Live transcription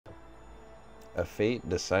A fate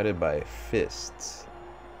decided by fists.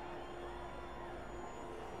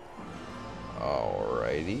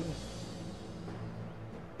 Alrighty.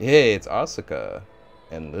 Hey, it's Asuka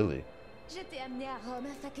and Lily. Je t'ai amené à Rome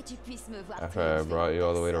afin que tu puisses me voir. After I brought you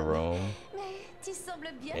all the way to Rome. Mais tu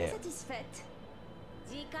sembles bien Damn. satisfaite.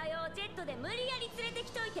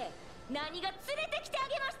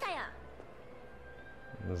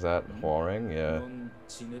 Was that whoring? Yeah.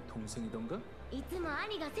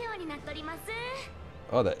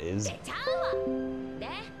 Oh, that is.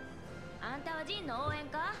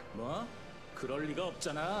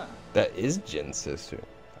 That is Jin's sister.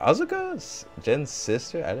 Asuka's Jin's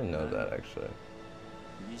sister? I didn't know that actually.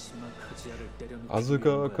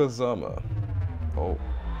 Asuka Kazama. Oh.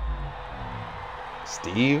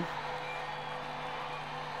 Steve?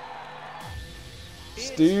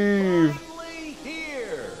 Steve!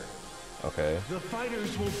 Okay. The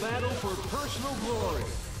fighters will battle for personal glory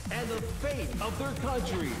and the fate of their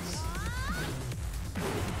countries.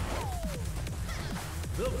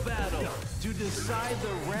 The battle to decide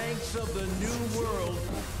the ranks of the new world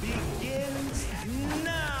begins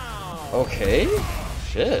now. Okay.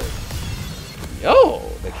 Shit. Yo,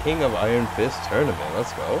 the King of Iron Fist tournament.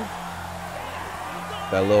 Let's go.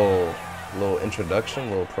 That little introduction,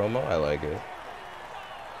 little promo. I like it.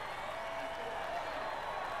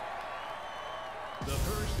 The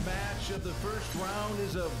first match of the first round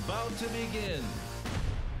is about to begin.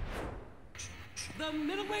 The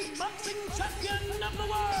middleweight boxing champion of the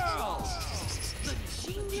world, the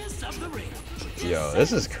genius of the ring. Yo,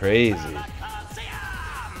 this is crazy.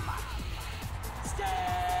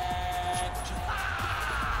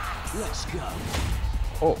 Let's go.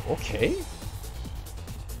 Oh, okay.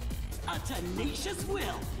 A tenacious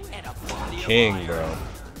will and a body King, of fire. bro.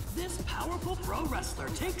 This powerful pro wrestler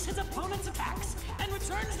takes his opponent's attacks and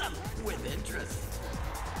returns them with interest.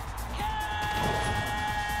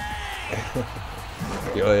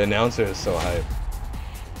 Yo, the announcer is so hype.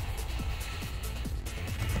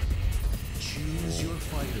 Choose your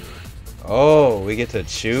fighter. Oh, we get to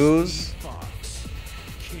choose? Fox.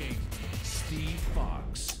 King Steve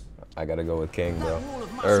Fox. I gotta go with King, bro.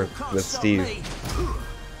 Or with Steve.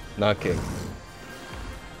 Not King.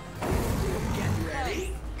 Get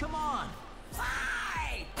ready. Come on.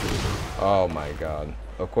 Fight. Oh my god.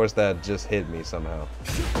 Of course that just hit me somehow.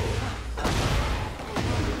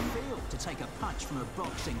 Failed to take a punch from a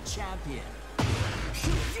boxing champion.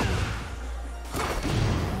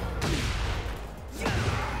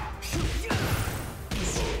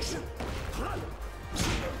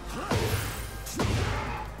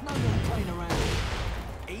 No more playing around.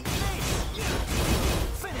 Eat this.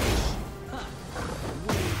 Finish.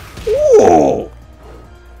 Whoa!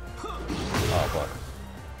 Oh fuck.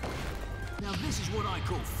 Now this is what I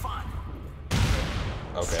call fun.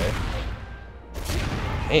 Okay.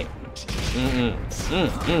 Hey. That's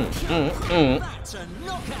a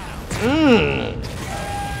knockout.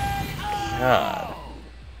 God.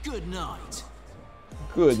 Good night.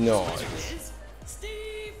 Good night.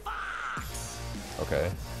 Steve Fox.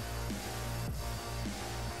 Okay.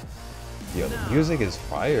 Yo, the music is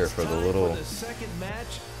fire for the Time little. the second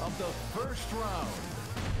match of the first round.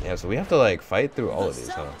 Yeah, so we have to like fight through all of these,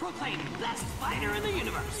 huh? Self-proclaimed best fighter in the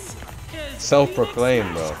universe. is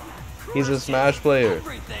Self-proclaimed, Phoenix bro. Smash, He's a crushing Smash player.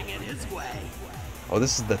 Everything in his way. Oh,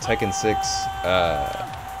 this is the Tekken 6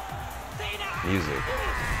 music.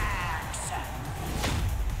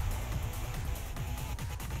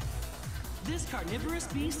 This carnivorous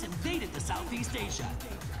beast invaded the Southeast Asia.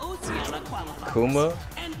 Oceania qualified Kuma?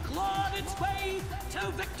 and clawed its way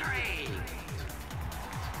to victory.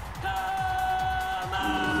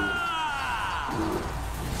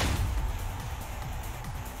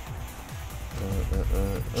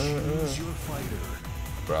 Choose your fighter.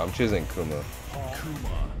 Bro, I'm choosing Kuma.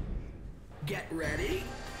 Kuma. Get ready.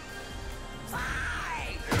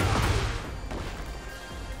 Fight!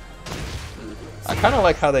 I kind of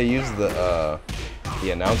like how they use the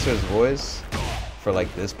announcer's voice for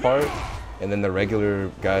like this part, and then the regular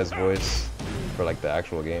guy's voice for like the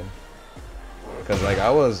actual game. Because like I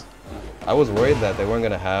was worried that they weren't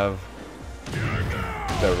gonna have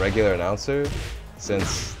the regular announcer,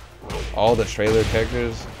 since all the trailer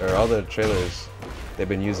characters or all the trailers they've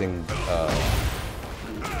been using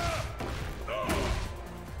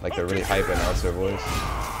like the really hype announcer voice.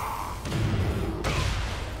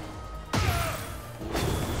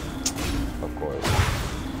 Of course.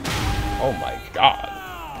 Oh my god.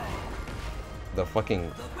 The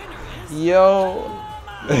fucking yo.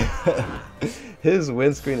 His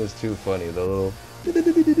windscreen is too funny. The little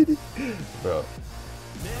bro.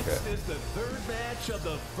 Next is the third match of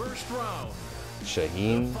the first round.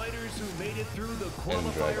 Shaheen, Fighters who made it through the and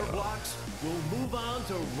qualifier Dragunov. blocks will move on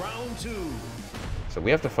to round 2. So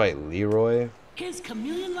we have to fight Leroy. His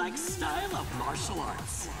chameleon-like style of martial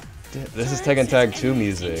arts. This is Tekken Tag 2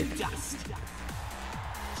 music.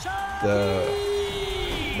 The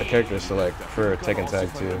character select for Tekken Tag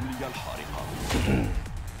 2.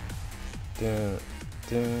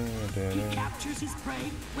 He captures his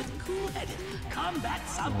prey with cool-headed combat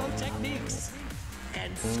sambo techniques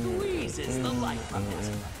and squeezes the life from it.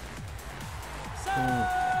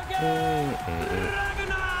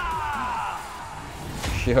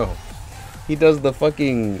 Yo, he does the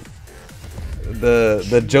fucking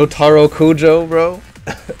the Jotaro Kujo, bro.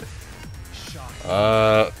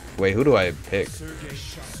 Wait, who do I pick?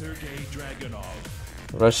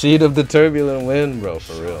 Rashid of the Turbulent Wind, bro,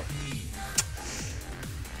 for real.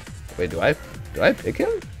 Wait, do I pick him?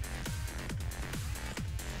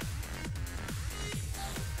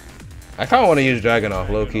 I kind of want to use Dragunov,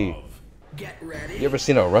 low key. You ever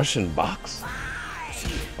seen a Russian box?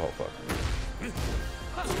 Oh fuck.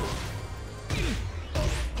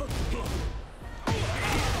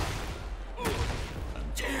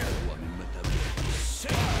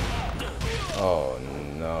 Oh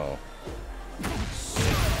no.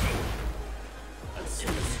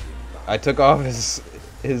 I took off his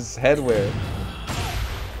headwear.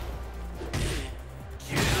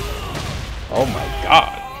 Oh my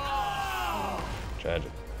god.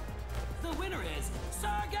 Tragic. The winner is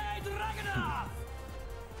Sergei Dragunov.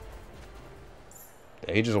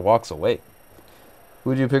 Yeah, he just walks away.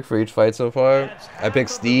 Who'd you pick for each fight so far? I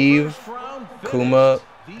picked Steve, Kuma,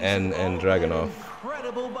 and Dragunov.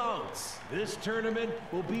 Incredible bouts. This tournament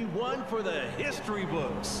will be one for the history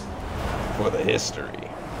books. For the history.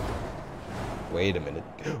 Wait a minute.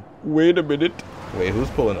 Wait a minute. Wait, who's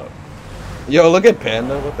pulling up? Yo, look at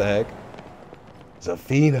Panda. What the heck?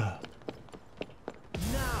 Zafina.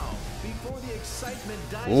 Now, before the excitement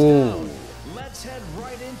dies Ooh. down, let's head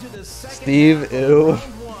right into the second Steve, half of ew. round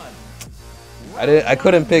 1. I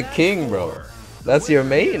couldn't pick King, bro. That's your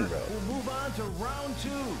main, bro. We'll move on to round 2.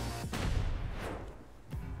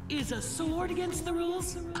 Is a sword against the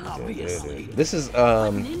rules? Obviously. This is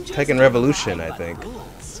Tekken Revolution, I think.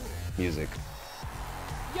 Music.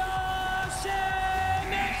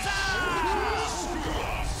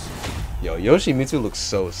 Yo, Yoshimitsu looks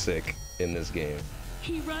so sick in this game.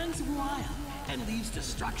 He runs wild and leaves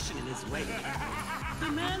destruction in his wake.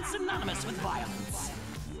 The man synonymous with violence.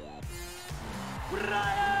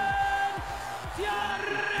 Ryan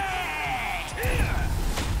Fury!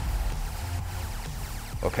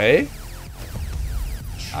 Okay.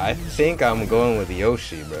 I think I'm going with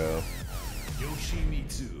Yoshi, bro.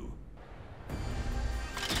 Yoshimitsu.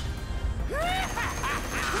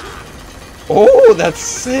 Oh, that's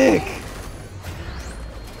sick.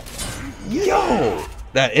 Yo,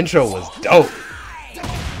 that intro was dope.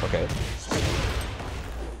 Okay.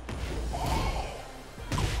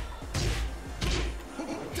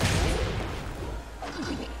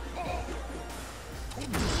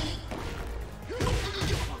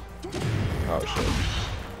 Oh shit.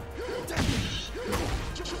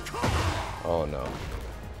 Oh no.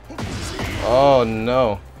 Oh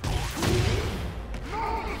no.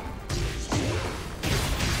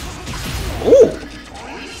 Ooh.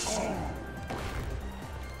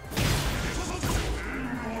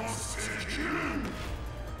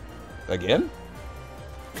 Again?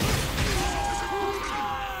 The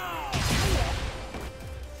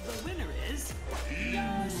winner is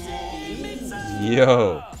Yoshimitsu!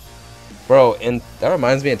 Yo. Bro, and that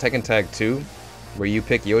reminds me of Tekken Tag 2, where you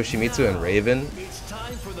pick Yoshimitsu and Raven. It's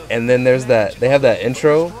time for the And then there's that, they have that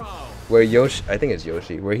intro where Yoshi, I think it's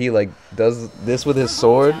Yoshi, where he like does this with his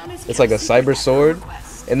sword. It's like a cyber sword.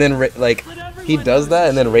 And then like he does that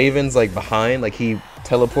and then Raven's like behind, like he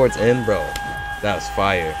teleports in, bro. That was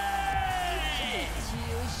fire.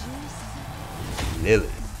 Lily.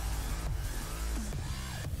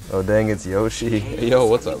 Oh dang, it's Yoshi. Hey, yo,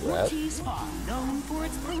 what's up, Rat? Ortiz Farm, known for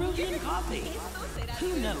its Peruvian coffee.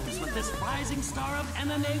 Who knows what this rising star of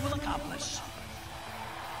MMA will accomplish?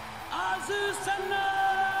 Azucena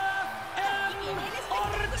M.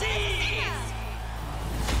 Ortiz!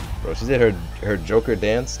 Bro, she did her Joker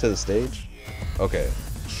dance to the stage? Okay.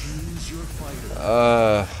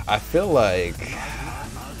 I feel like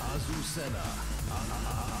Azucena.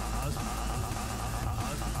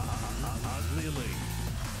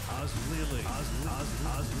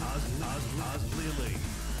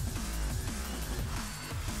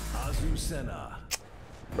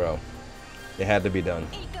 bro, it had to be done.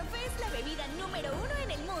 El café es la bebida número 1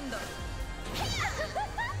 en el mundo.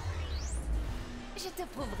 Je te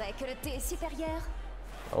prouverai que le thé est supérieur.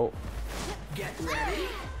 Oh. Get ready.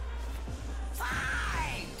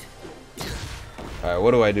 Fight! Alright,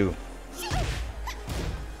 what do I do?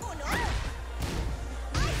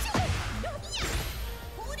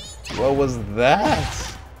 What was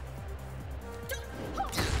that?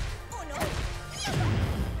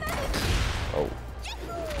 Oh.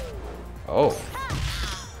 Oh.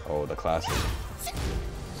 Oh, the classic.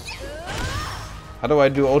 How do I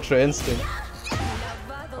do Ultra Instinct?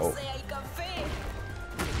 Oh.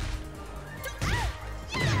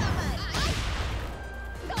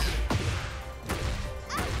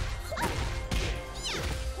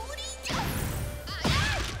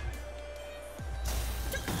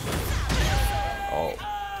 Oh.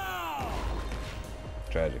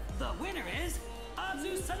 Tragic. The winner is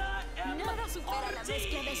Azusana and Nada supera la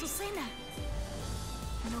mezcla de Ortiz. Azucena.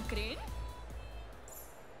 ¿No creen?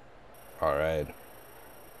 Alright.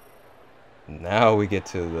 Now we get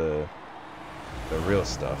to the real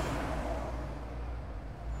stuff.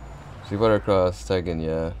 Street Fighter Cross Tekken,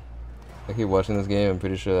 yeah. I keep watching this game. I'm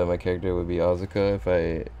pretty sure that my character would be Asuka if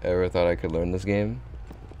I ever thought I could learn this game.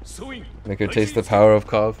 Swing. Make her taste the power of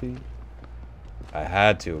coffee. I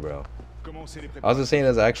had to, bro. I was just saying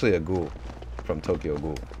there's actually a ghoul from Tokyo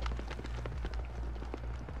Ghoul.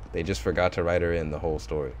 They just forgot to write her in the whole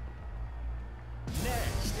story.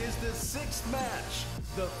 Next is the sixth match,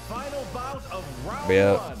 the final bout of round But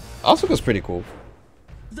yeah, one. Asuka's pretty cool.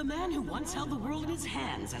 The man who once held the world in his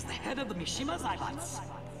hands as the head of the Mishima Zaibatsu,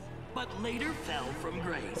 but later fell from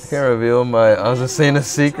grace. Can't reveal my Azucena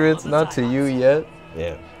secrets, not to you yet.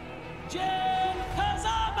 Yeah. Jin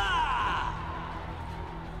Kazama!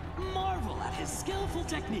 Marvel at his skillful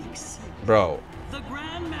techniques. Bro, The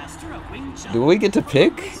Grand Master of Wing Chun. do we get to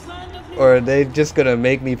pick? Or are they just gonna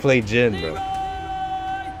make me play Jin, bro?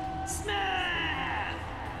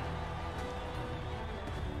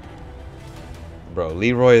 Bro,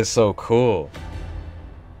 Leroy is so cool.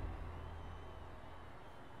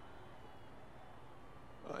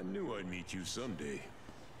 I knew I'd meet you someday.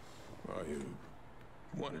 I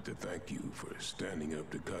wanted to thank you for standing up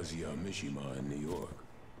to Kazuya Mishima in New York.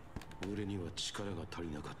 俺には力が足り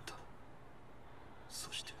なかった。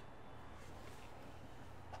そして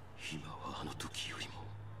今はあの時より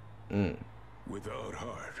も。Without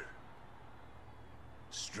heart,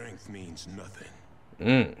 strength means nothing.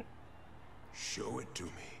 Show it to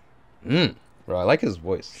me. Bro, I like his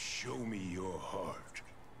voice. Show me your heart.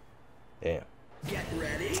 Damn. Get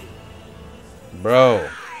ready. Bro.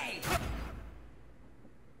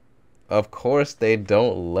 Of course they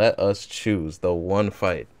don't let us choose the one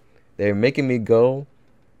fight. They're making me go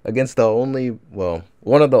against the only, well,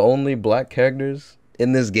 one of the only black characters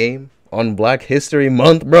in this game on Black History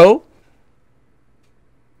Month, bro.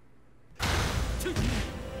 I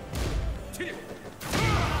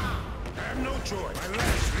have no choice. My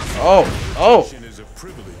last Oh. is a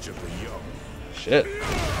privilege of the young. Shit.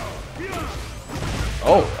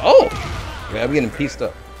 Oh. Yeah, I'm getting pieced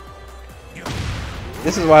up.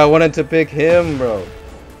 This is why I wanted to pick him, bro.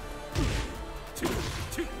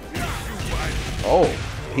 Oh,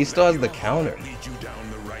 he still has the counter. Lead you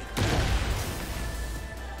down the right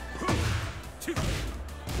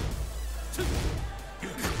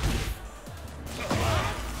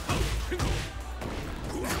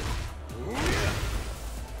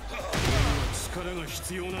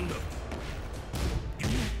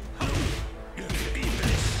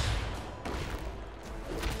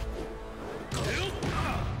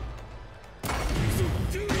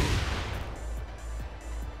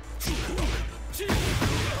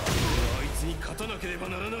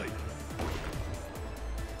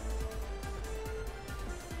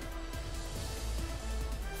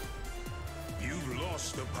You've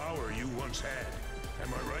lost the power you once had.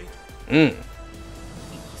 Am I right?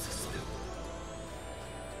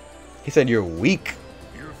 He said you're weak.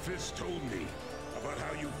 Your fist told me about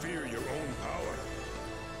how you fear your own power.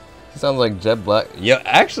 He sounds like Jet Black. Yeah,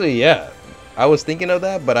 actually, yeah. I was thinking of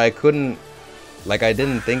that, but I couldn't, like, I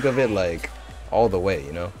didn't think of it, like, all the way,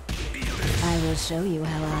 you know? I will show you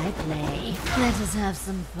how I play. Let us have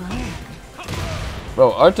some fun.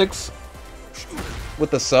 Bro, Arctic's with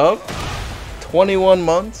the sub, 21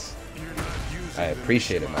 months. I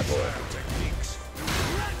appreciate it, my boy.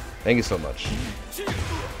 Thank you so much.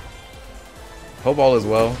 Hope all is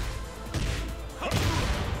well.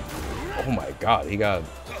 Oh my god, he got...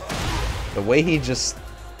 The way he just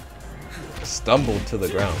stumbled to the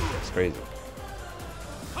ground. It's crazy.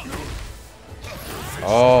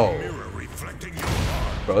 Oh.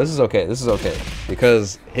 Bro, this is okay. This is okay.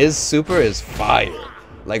 Because his super is fire.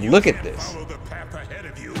 Like, look at this.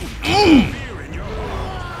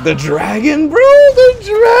 The dragon, bro! The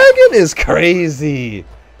dragon is crazy!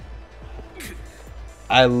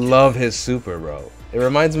 I love his super, bro. It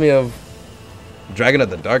reminds me of Dragon of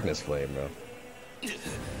the Darkness Flame, bro.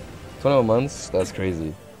 21 months? That's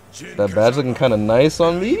crazy. That badge looking kind of nice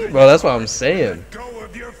on me? Bro, that's what I'm saying.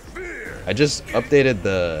 I just updated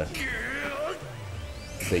the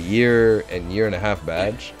year and year and a half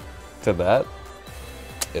badge to that.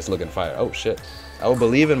 It's looking fire. Oh, shit. I will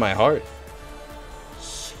believe in my heart.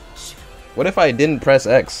 What if I didn't press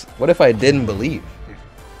X? What if I didn't believe?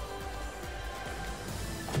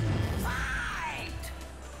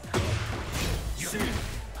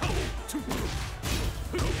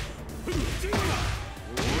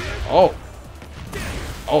 Oh.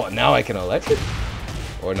 Oh, now I can electric?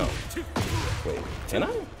 Or no? Wait, can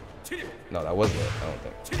I? No, that wasn't it. I don't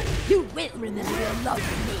think. You will remember your love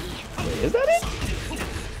for me. Wait, is that it?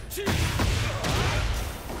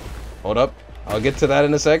 Hold up. I'll get to that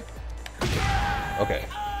in a sec. Okay.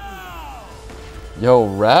 Yo,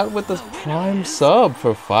 Rat with the Prime sub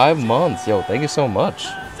for 5 months. Yo, thank you so much.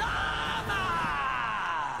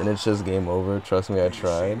 And it's just game over. Trust me, I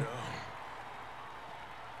tried.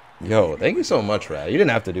 Yo, thank you so much, Rat. You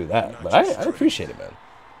didn't have to do that, but I appreciate it, man.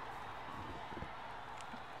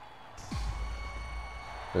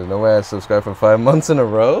 There's no way I subscribed for 5 months in a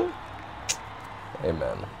row? Hey,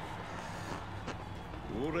 man.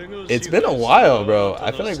 It's been a while, bro.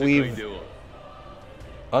 I feel like we've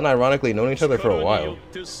unironically known each other for a while.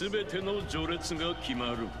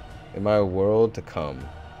 In my world to come,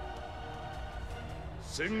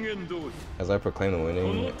 as I proclaim the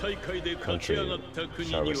winning country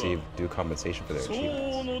shall receive due compensation for their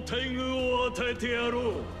achievements.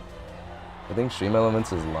 I think Stream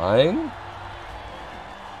Elements is lying.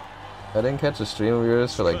 I didn't catch a stream of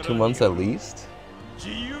yours for like 2 months at least.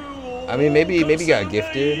 I mean, maybe got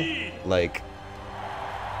gifted like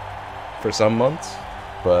for some months,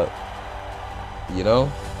 but you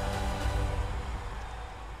know,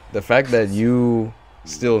 the fact that you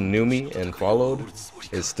still knew me and followed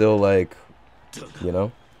is still like, you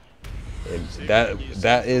know,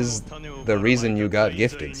 that is the reason you got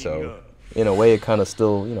gifted. So in a way, it kind of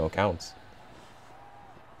still, you know, counts.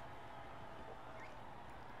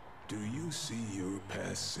 Do you see your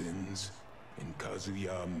past sins in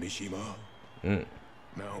Kazuya Mishima?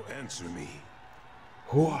 Now answer me.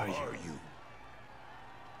 Who are you?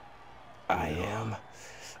 I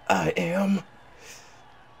am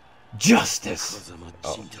justice.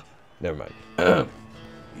 Oh, never mind.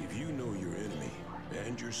 If you know your enemy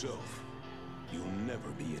and yourself, you'll never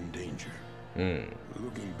be in danger.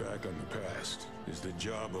 Looking back on the past is the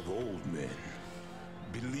job of old men.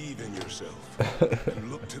 Believe in yourself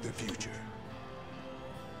and look to the future.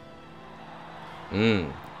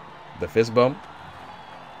 The fist bump.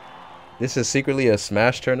 This is secretly a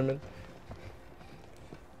Smash tournament.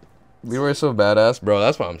 Leroy's so badass, bro.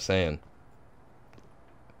 That's what I'm saying.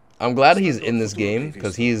 I'm glad he's in this game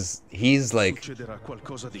because he's like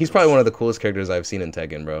he's probably one of the coolest characters I've seen in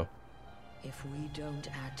Tekken, bro. If we don't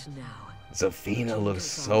act now, Zafina looks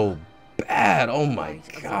so bad. Oh my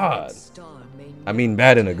god. I mean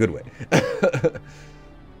bad in a good way.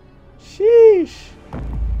 Sheesh.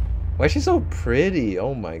 Why is she so pretty?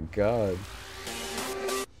 Oh my god.